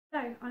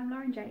Hello, I'm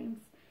Lauren James,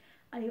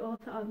 the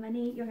author of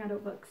many young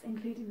adult books,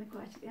 including The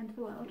Quiet at the End of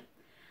the World.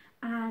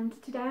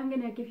 And today I'm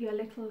going to give you a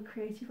little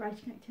creative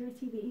writing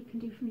activity that you can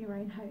do from your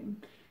own home.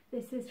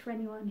 This is for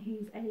anyone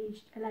who's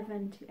aged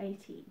 11 to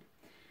 18.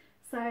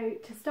 So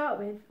to start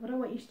with, what I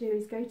want you to do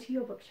is go to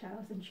your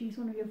bookshelves and choose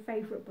one of your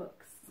favourite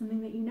books,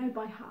 something that you know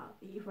by heart,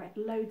 that you've read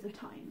loads of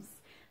times.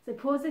 So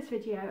pause this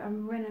video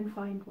and run and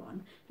find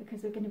one,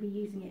 because we're going to be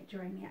using it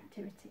during the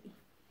activity.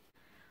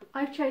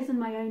 I've chosen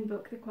my own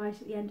book, The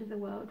Quiet at the End of the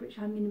World, which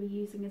I'm going to be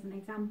using as an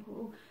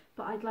example,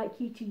 but I'd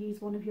like you to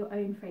use one of your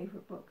own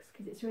favourite books,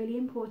 because it's really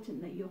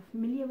important that you're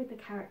familiar with the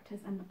characters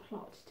and the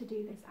plot to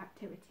do this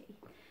activity.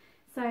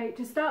 So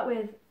to start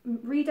with,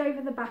 read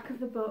over the back of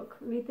the book,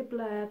 read the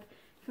blurb,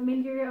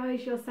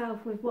 familiarise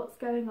yourself with what's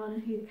going on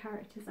and who the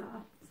characters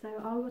are. So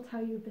I will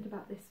tell you a bit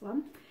about this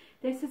one.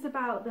 This is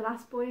about the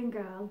last boy and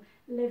girl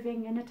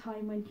living in a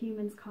time when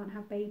humans can't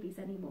have babies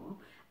anymore.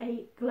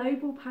 A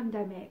global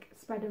pandemic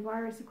spread a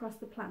virus across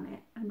the planet,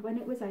 and when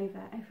it was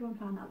over, everyone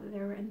found out that they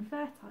were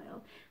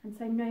infertile, and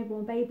so no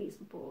more babies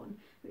were born,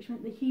 which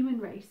meant the human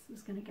race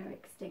was going to go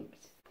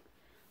extinct.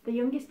 The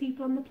youngest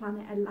people on the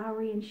planet are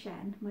Lowry and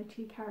Shen, my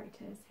two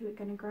characters, who are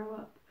going to grow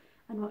up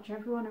and watch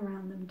everyone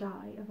around them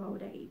die of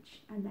old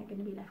age, and they're going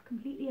to be left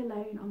completely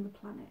alone on the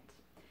planet.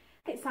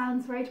 It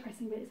sounds very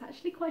depressing, but it's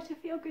actually quite a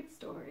feel-good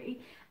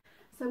story.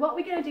 So what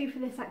we're going to do for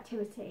this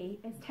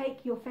activity is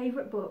take your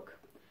favourite book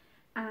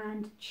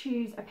and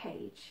choose a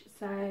page.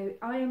 So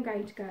I am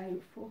going to go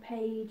for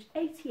page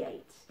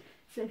 88.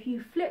 So if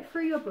you flip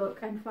through your book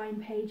and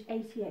find page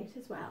 88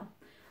 as well,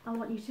 I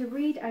want you to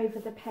read over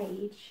the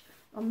page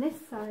on this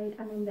side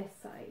and on this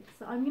side.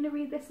 So I'm going to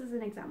read this as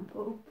an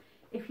example.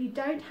 If you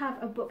don't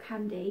have a book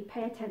handy,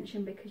 pay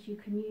attention, because you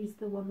can use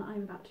the one that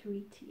I'm about to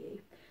read to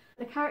you.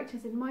 The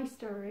characters in my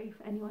story,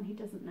 for anyone who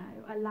doesn't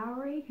know, are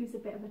Lowry, who's a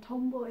bit of a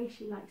tomboy.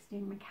 She likes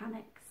doing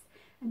mechanics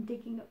and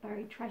digging up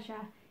buried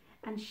treasure,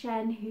 and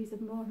Shen, who's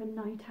more of a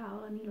night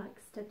owl and he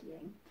likes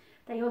studying.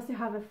 They also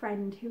have a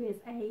friend who is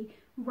a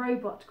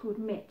robot called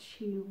Mitch,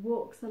 who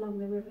walks along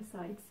the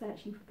riverside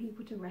searching for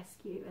people to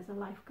rescue as a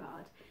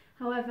lifeguard.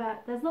 However,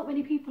 there's not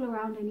many people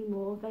around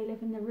anymore. They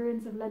live in the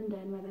ruins of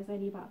London, where there's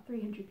only about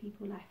 300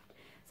 people left.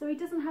 So he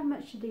doesn't have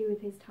much to do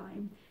with his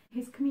time.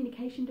 His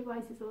communication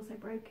device is also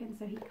broken,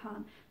 so he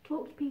can't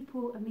talk to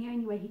people, and the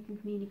only way he can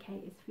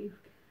communicate is through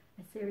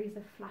a series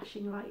of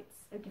flashing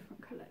lights of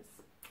different colours.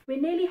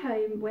 We're nearly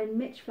home when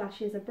Mitch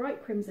flashes a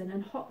bright crimson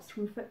and hops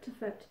from foot to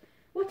foot.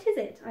 "What is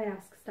it?" I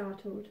ask,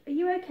 startled. "Are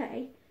you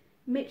okay?"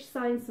 Mitch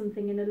signs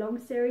something in a long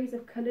series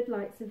of coloured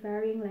lights of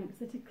varying lengths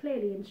that are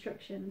clearly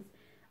instructions.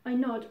 I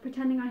nod,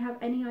 pretending I have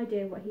any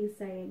idea what he is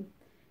saying.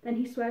 Then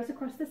he swerves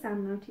across the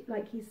sand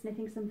like he's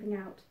sniffing something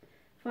out.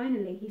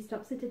 Finally, he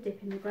stops at a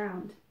dip in the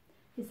ground.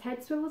 His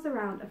head swivels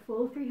around a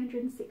full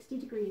 360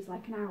 degrees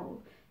like an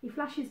owl. He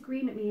flashes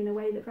green at me in a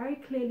way that very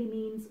clearly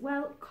means,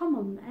 "Well, come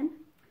on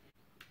then."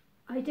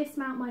 I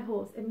dismount my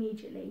horse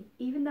immediately.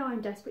 Even though I'm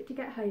desperate to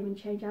get home and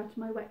change out of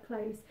my wet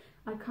clothes,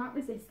 I can't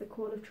resist the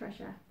call of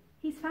treasure.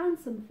 "He's found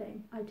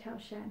something," I tell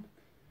Shen.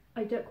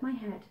 I duck my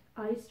head,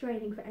 eyes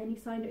straining for any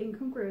sign of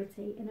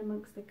incongruity in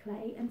amongst the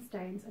clay and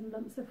stones and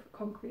lumps of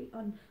concrete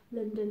on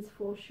London's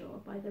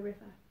foreshore by the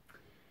river.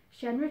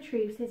 Shen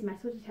retrieves his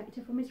metal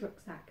detector from his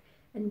rucksack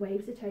and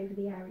waves it over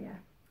the area.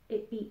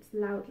 It beeps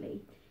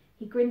loudly.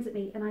 He grins at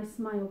me and I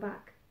smile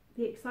back.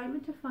 The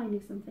excitement of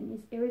finding something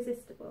is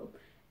irresistible.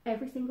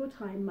 Every single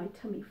time my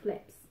tummy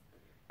flips.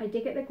 I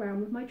dig at the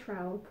ground with my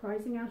trowel,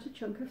 prizing out a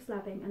chunk of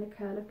slabbing and a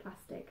curl of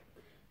plastic.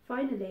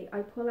 Finally,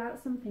 I pull out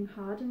something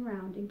hard and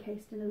round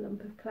encased in a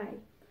lump of clay.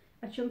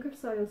 A chunk of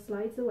soil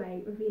slides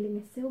away, revealing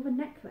a silver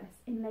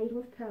necklace inlaid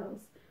with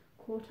pearls,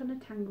 caught on a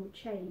tangled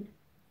chain.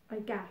 I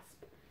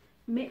gasp.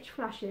 Mitch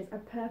flashes a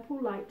purple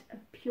light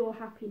of pure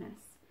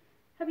happiness.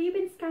 "Have you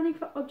been scanning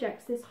for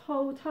objects this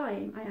whole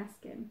time?" I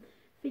ask him.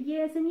 "For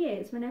years and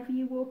years, whenever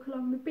you walk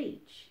along the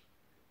beach?"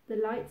 The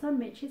lights on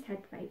Mitch's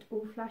headplate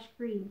all flash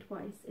green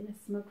twice in a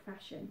smug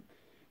fashion.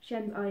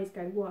 Shen's eyes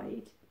go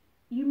wide.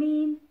 "You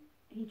mean—"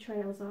 He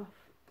trails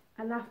off.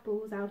 A laugh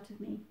balls out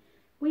of me.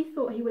 We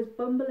thought he was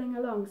bumbling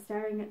along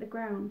staring at the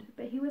ground,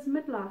 but he was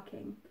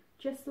mudlarking,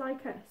 just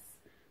like us.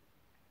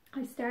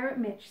 I stare at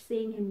Mitch,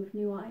 seeing him with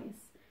new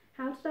eyes.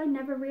 How did I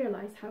never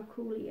realise how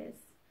cool he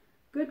is?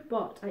 "Good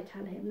bot," I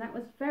tell him. "That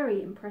was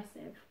very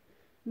impressive."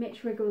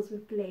 Mitch wriggles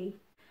with glee.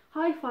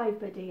 "High five,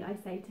 buddy," I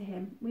say to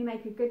him. "We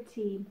make a good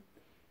team."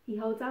 He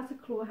holds out a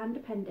claw hand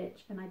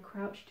appendage, and I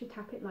crouch to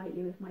tap it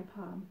lightly with my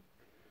palm.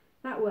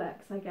 "That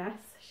works, I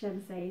guess,"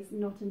 Shen says,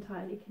 not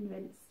entirely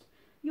convinced.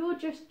 "You're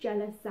just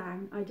jealous,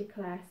 Zhang," I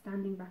declare,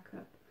 standing back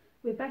up.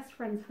 "We're best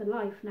friends for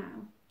life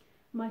now."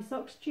 My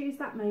socks choose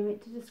that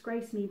moment to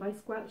disgrace me by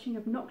squelching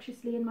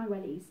obnoxiously in my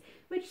wellies,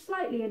 which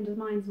slightly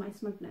undermines my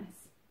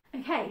smugness.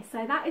 Okay,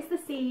 so that is the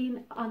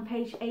scene on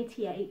page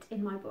 88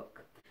 in my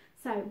book.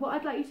 So what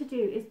I'd like you to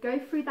do is go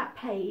through that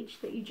page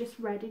that you just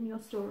read in your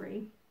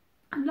story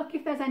and look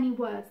if there's any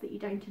words that you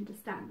don't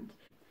understand.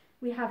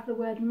 we have the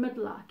word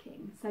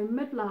mudlarking. So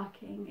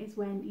mudlarking is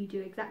when you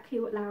do exactly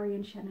what Lowry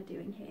and Shen are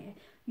doing here.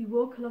 You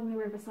walk along the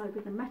riverside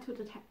with a metal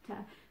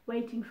detector,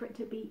 waiting for it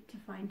to beep to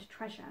find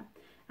treasure.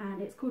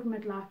 And it's called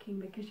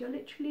mudlarking because you're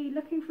literally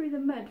looking through the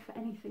mud for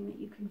anything that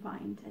you can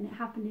find. And it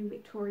happened in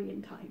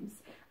Victorian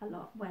times a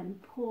lot, when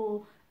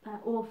poor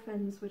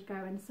orphans would go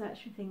and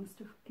search for things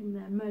in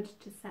the mud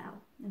to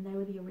sell, and they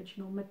were the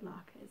original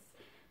mudlarkers.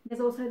 There's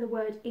also the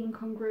word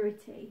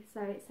incongruity.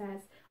 So it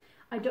says,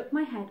 I duck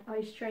my head,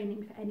 eyes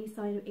straining for any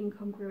sign of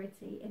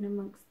incongruity in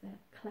amongst the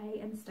clay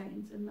and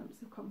stones and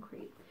lumps of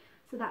concrete.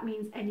 So that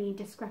means any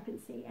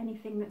discrepancy,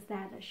 anything that's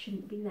there that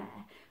shouldn't be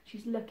there.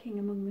 She's looking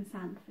among the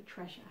sand for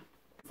treasure.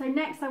 So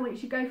next I want you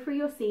to go through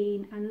your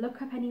scene and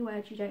look up any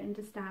words you don't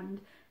understand,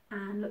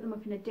 and look them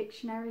up in a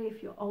dictionary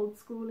if you're old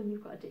school and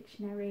you've got a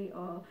dictionary,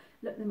 or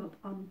look them up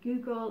on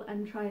Google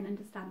and try and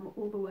understand what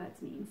all the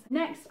words mean. So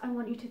next I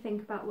want you to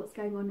think about what's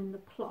going on in the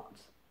plot.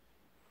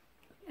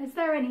 Is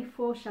there any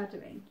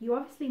foreshadowing? You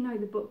obviously know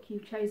the book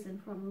you've chosen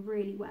from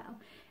really well.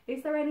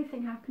 Is there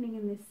anything happening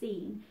in this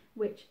scene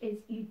which is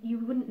you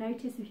wouldn't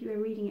notice if you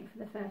were reading it for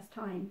the first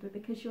time, but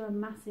because you're a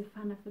massive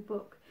fan of the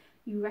book,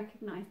 you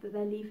recognise that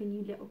they're leaving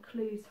you little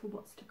clues for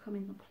what's to come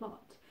in the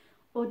plot?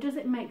 Or does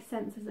it make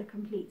sense as a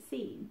complete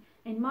scene?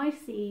 In my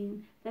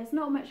scene, there's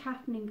not much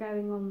happening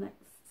going on that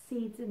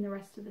seeds in the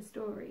rest of the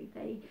story.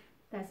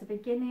 There's a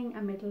beginning,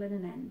 a middle and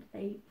an end.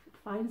 They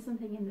find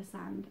something in the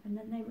sand and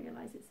then they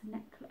realise it's a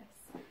necklace.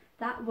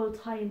 That will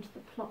tie into the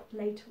plot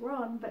later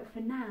on, but for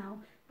now,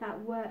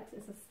 that works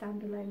as a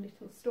standalone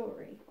little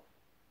story.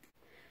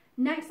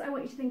 Next, I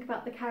want you to think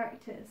about the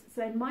characters.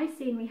 So in my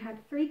scene, we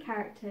had 3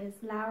 characters,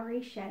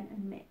 Lowry, Shen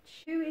and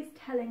Mitch. Who is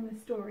telling the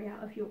story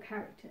out of your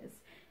characters?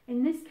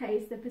 In this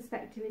case, the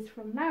perspective is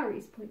from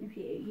Lowry's point of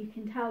view. You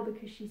can tell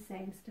because she's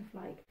saying stuff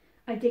like,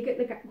 I dig at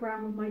the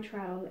ground with my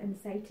trowel and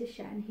say to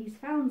Shen, he's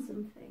found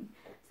something.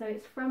 So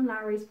it's from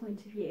Lowry's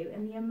point of view,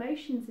 and the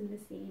emotions in the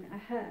scene are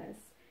hers.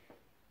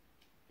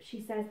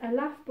 She says, a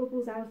laugh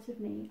bubbles out of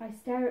me. I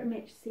stare at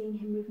Mitch, seeing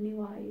him with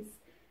new eyes.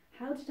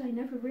 How did I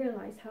never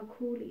realise how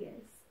cool he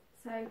is?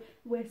 So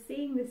we're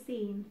seeing the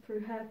scene through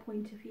her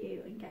point of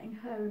view and getting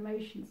her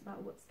emotions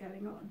about what's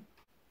going on.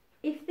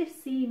 If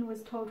this scene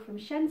was told from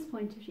Shen's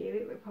point of view,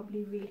 it would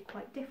probably read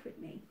quite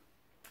differently.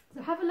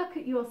 So have a look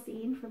at your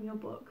scene from your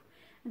book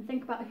and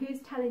think about who's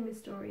telling the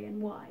story and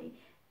why.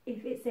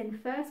 If it's in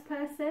first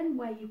person,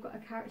 where you've got a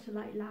character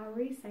like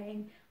Lowry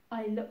saying,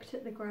 I looked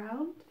at the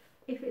ground.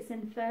 If it's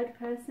in third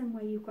person,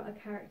 where you've got a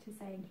character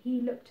saying, he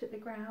looked at the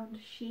ground,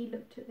 she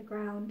looked at the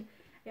ground,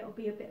 it'll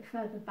be a bit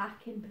further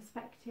back in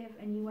perspective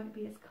and you won't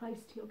be as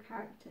close to your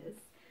characters.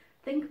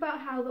 Think about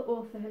how the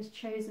author has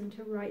chosen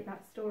to write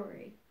that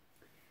story.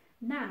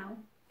 Now,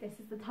 this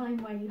is the time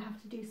where you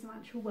have to do some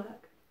actual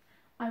work.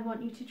 I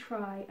want you to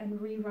try and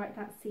rewrite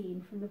that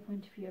scene from the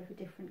point of view of a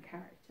different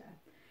character.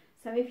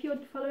 So if you're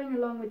following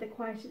along with The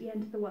Quiet at the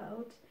End of the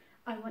World,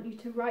 I want you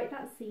to write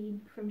that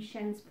scene from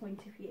Shen's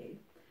point of view.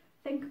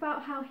 Think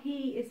about how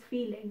he is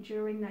feeling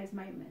during those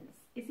moments.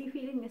 Is he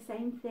feeling the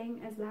same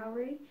thing as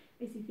Lowry?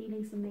 Is he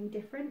feeling something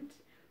different?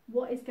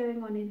 What is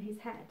going on in his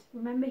head?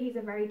 Remember, he's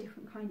a very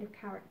different kind of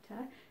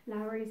character.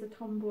 Lowry is a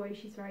tomboy.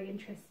 She's very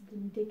interested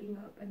in digging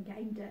up and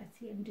getting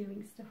dirty and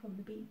doing stuff on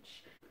the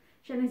beach.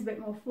 Shen is a bit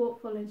more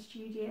thoughtful and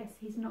studious.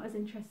 He's not as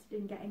interested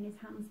in getting his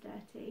hands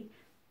dirty.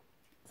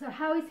 So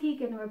how is he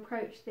going to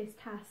approach this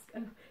task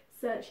of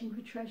searching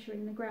for treasure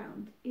in the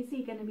ground? Is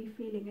he going to be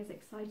feeling as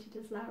excited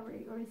as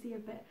Lowry, or is he a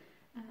bit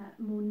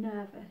more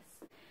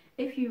nervous?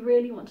 If you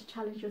really want to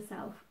challenge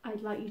yourself,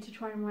 I'd like you to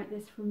try and write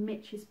this from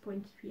Mitch's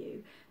point of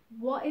view.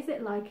 What is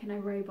it like in a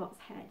robot's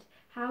head?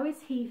 How is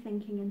he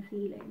thinking and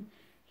feeling?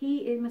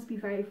 He must be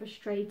very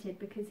frustrated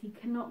because he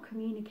cannot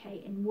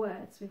communicate in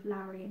words with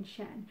Lowry and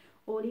Shen.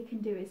 All he can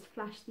do is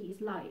flash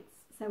these lights.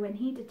 So when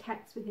he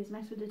detects with his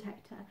metal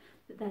detector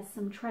that there's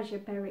some treasure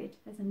buried,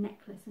 there's a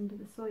necklace under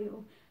the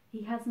soil,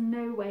 he has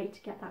no way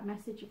to get that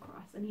message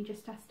across, and he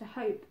just has to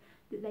hope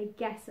that they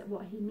guess at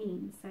what he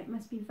means. So it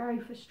must be very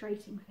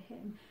frustrating for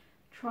him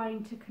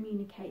trying to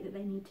communicate that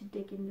they need to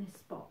dig in this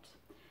spot.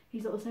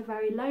 He's also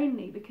very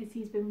lonely because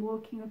he's been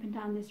walking up and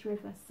down this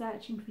river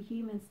searching for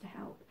humans to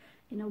help.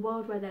 In a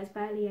world where there's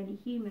barely any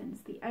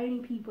humans, the only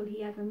people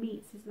he ever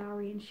meets is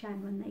Lowry and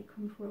Shen when they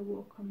come for a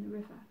walk on the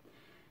river.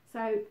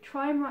 So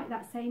try and write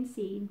that same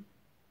scene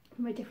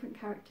from a different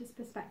character's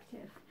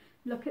perspective.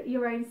 Look at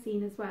your own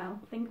scene as well.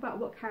 Think about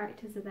what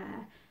characters are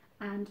there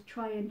and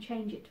try and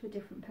change it to a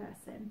different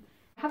person.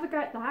 Have a go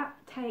at that.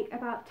 Take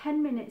about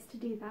 10 minutes to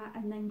do that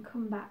and then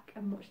come back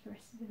and watch the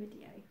rest of the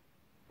video.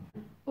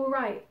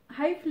 Alright,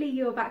 hopefully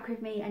you're back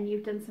with me and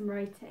you've done some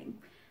writing.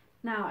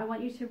 Now I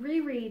want you to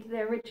reread the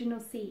original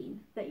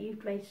scene that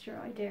you've based your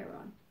idea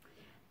on.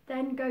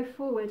 Then go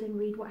forward and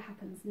read what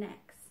happens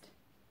next.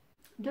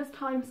 Does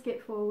time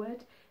skip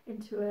forward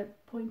into a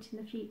point in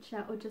the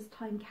future, or does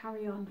time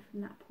carry on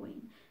from that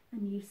point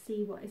and you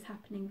see what is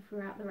happening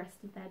throughout the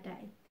rest of their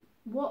day?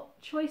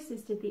 What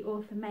choices did the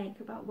author make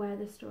about where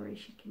the story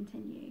should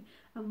continue,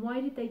 and why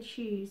did they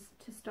choose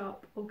to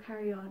stop or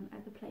carry on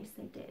at the place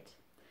they did?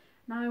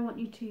 Now I want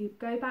you to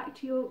go back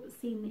to your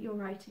scene that you're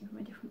writing from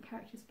a different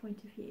character's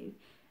point of view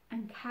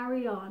and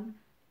carry on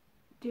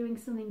doing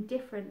something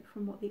different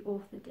from what the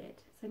author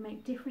did. So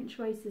make different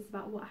choices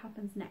about what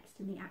happens next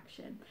in the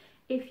action.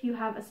 If you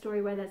have a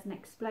story where there's an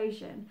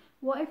explosion,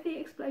 what if the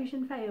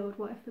explosion failed?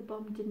 What if the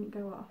bomb didn't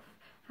go off?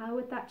 How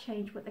would that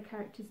change what the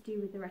characters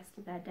do with the rest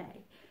of their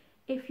day?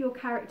 If your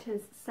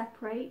characters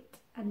separate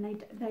and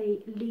they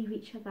leave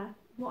each other,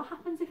 what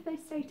happens if they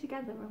stay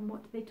together, and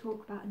what do they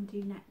talk about and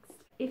do next?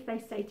 If they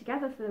stay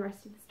together for the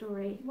rest of the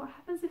story, what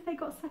happens if they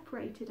got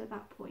separated at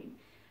that point?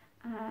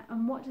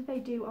 And what do they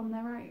do on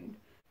their own?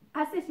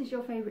 As this is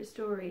your favourite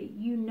story,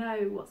 you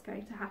know what's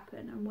going to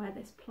happen and where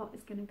this plot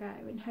is going to go,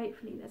 and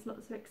hopefully there's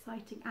lots of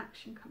exciting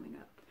action coming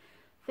up.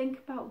 Think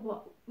about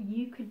what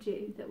you could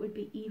do that would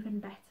be even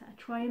better.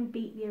 Try and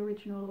beat the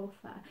original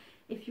author.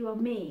 If you are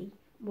me,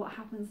 what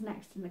happens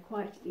next in The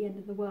Quiet at the End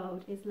of the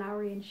World is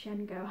Lowry and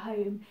Shen go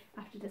home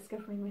after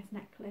discovering this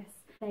necklace.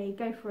 They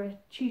go for a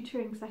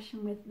tutoring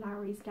session with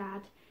Lowry's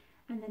dad,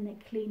 and then they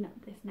clean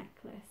up this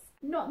necklace.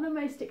 Not the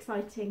most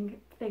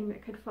exciting thing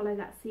that could follow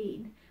that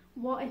scene.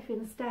 What if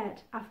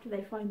instead, after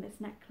they find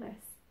this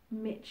necklace,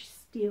 Mitch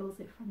steals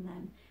it from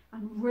them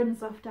and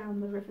runs off down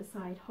the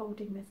riverside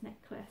holding this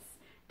necklace?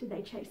 Do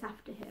they chase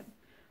after him?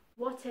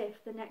 What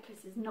if the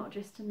necklace is not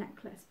just a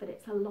necklace, but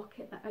it's a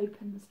locket that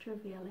opens to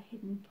reveal a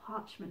hidden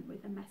parchment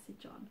with a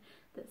message on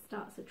that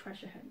starts a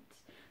treasure hunt?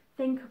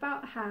 Think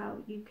about how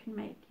you can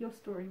make your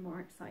story more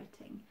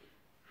exciting.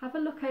 Have a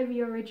look over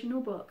your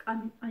original book.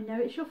 I know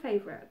it's your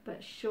favourite,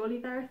 but surely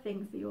there are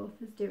things the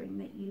author's doing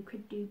that you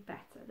could do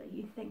better, that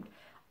you think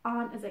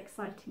aren't as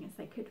exciting as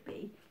they could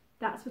be.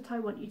 That's what I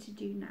want you to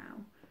do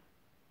now.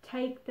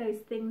 Take those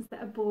things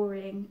that are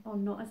boring or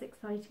not as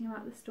exciting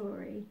about the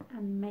story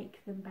and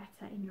make them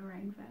better in your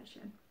own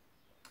version.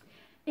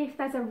 If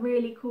there's a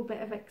really cool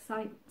bit of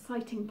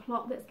exciting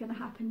plot that's going to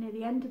happen near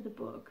the end of the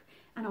book,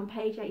 and on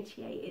page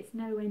 88 it's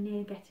nowhere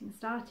near getting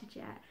started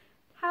yet,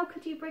 how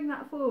could you bring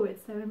that forward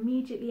so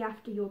immediately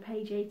after your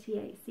page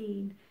 88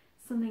 scene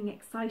something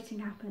exciting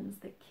happens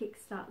that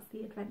kickstarts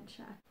the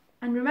adventure?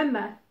 And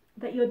remember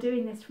that you're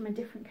doing this from a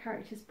different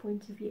character's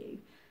point of view.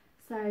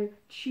 So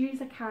choose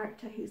a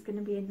character who's going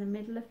to be in the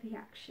middle of the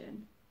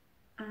action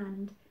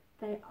and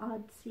they are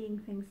seeing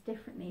things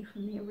differently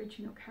from the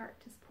original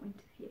character's point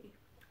of view.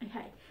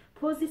 Okay,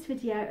 pause this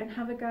video and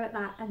have a go at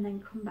that and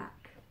then come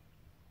back.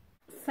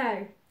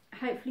 So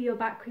hopefully you're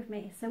back with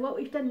me. So what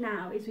we've done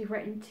now is we've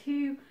written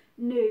two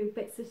new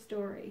bits of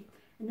story.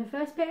 In the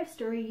first bit of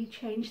story you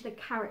change the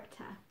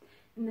character.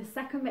 In the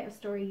second bit of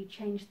story you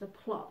changed the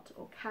plot,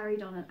 or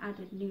carried on and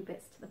added new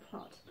bits to the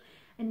plot.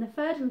 In the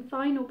third and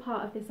final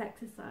part of this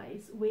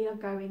exercise we are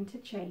going to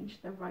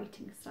change the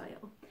writing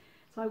style.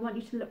 So I want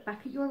you to look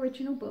back at your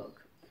original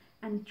book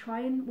and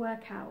try and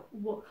work out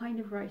what kind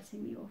of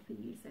writing the author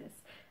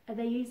uses. Are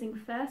they using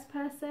first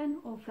person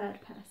or third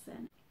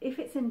person? If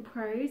it's in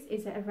prose,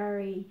 is it a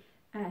very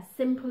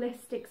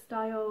simplistic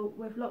style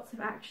with lots of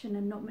action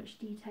and not much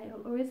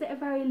detail, or is it a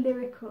very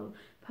lyrical,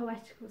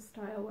 poetical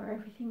style where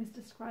everything is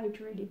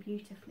described really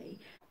beautifully?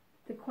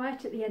 The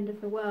Quiet at the End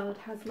of the World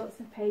has lots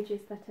of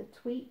pages that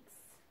are tweets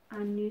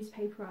and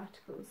newspaper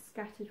articles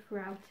scattered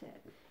throughout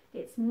it.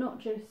 It's not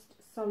just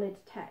solid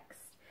text.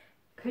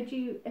 Could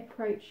you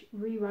approach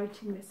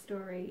rewriting this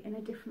story in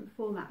a different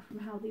format from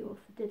how the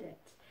author did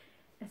it?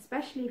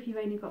 Especially if you've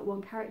only got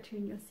one character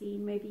in your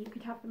scene, maybe you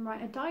could have them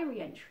write a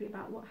diary entry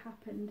about what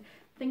happened,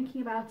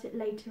 thinking about it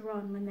later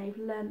on when they've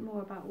learned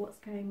more about what's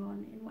going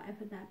on in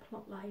whatever their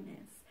plot line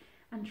is,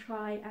 and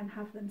try and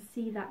have them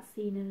see that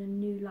scene in a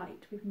new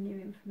light with new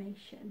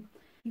information.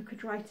 You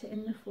could write it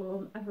in the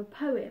form of a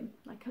poem,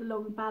 like a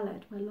long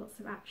ballad where lots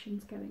of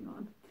action's going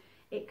on.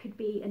 It could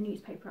be a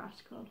newspaper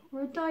article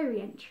or a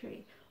diary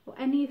entry or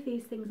any of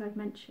these things I've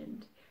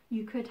mentioned.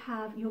 You could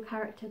have your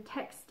character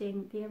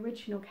texting the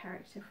original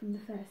character from the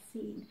first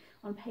scene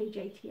on page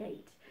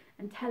 88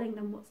 and telling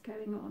them what's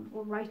going on,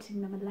 or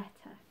writing them a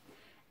letter.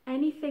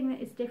 Anything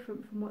that is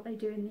different from what they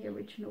do in the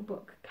original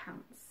book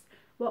counts.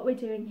 What we're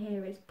doing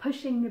here is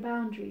pushing the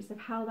boundaries of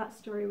how that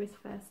story was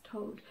first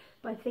told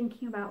by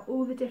thinking about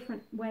all the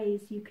different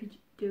ways you could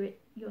do it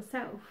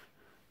yourself,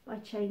 by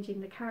changing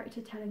the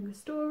character telling the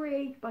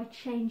story, by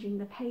changing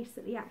the pace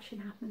that the action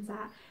happens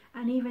at,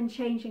 and even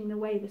changing the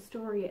way the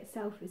story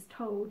itself is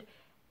told.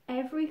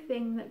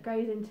 Everything that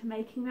goes into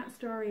making that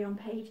story on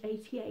page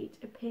 88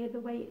 appear the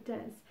way it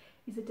does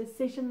is a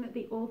decision that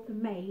the author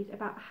made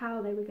about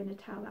how they were going to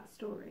tell that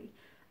story.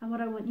 And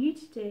what I want you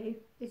to do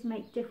is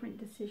make different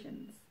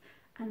decisions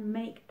and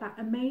make that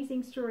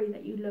amazing story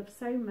that you love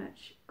so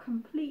much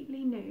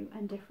completely new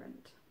and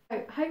different.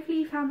 So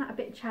hopefully you found that a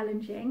bit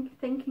challenging,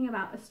 thinking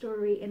about a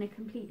story in a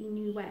completely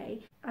new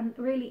way and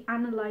really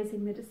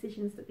analysing the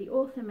decisions that the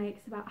author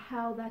makes about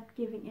how they're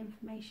giving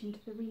information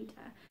to the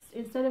reader.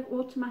 Instead of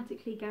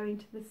automatically going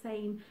to the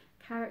same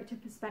character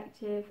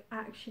perspective,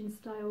 action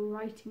style,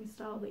 writing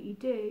style that you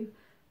do,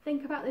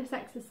 Think about this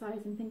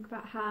exercise and think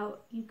about how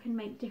you can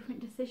make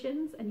different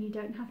decisions and you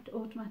don't have to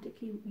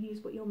automatically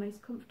use what you're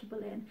most comfortable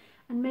in.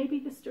 And maybe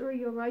the story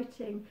you're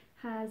writing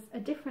has a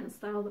different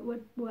style that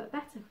would work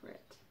better for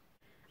it.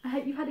 I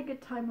hope you've had a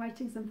good time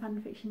writing some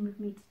fan fiction with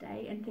me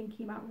today and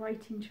thinking about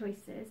writing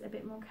choices a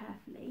bit more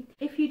carefully.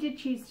 If you did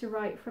choose to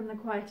write from The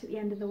Quiet at the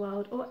End of the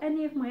World or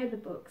any of my other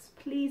books,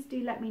 please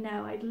do let me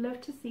know. I'd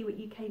love to see what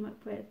you came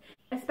up with,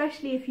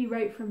 especially if you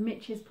wrote from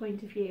Mitch's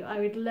point of view. I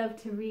would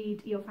love to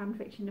read your fan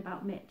fiction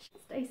about Mitch.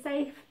 Stay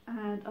safe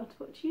and I'll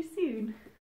talk to you soon.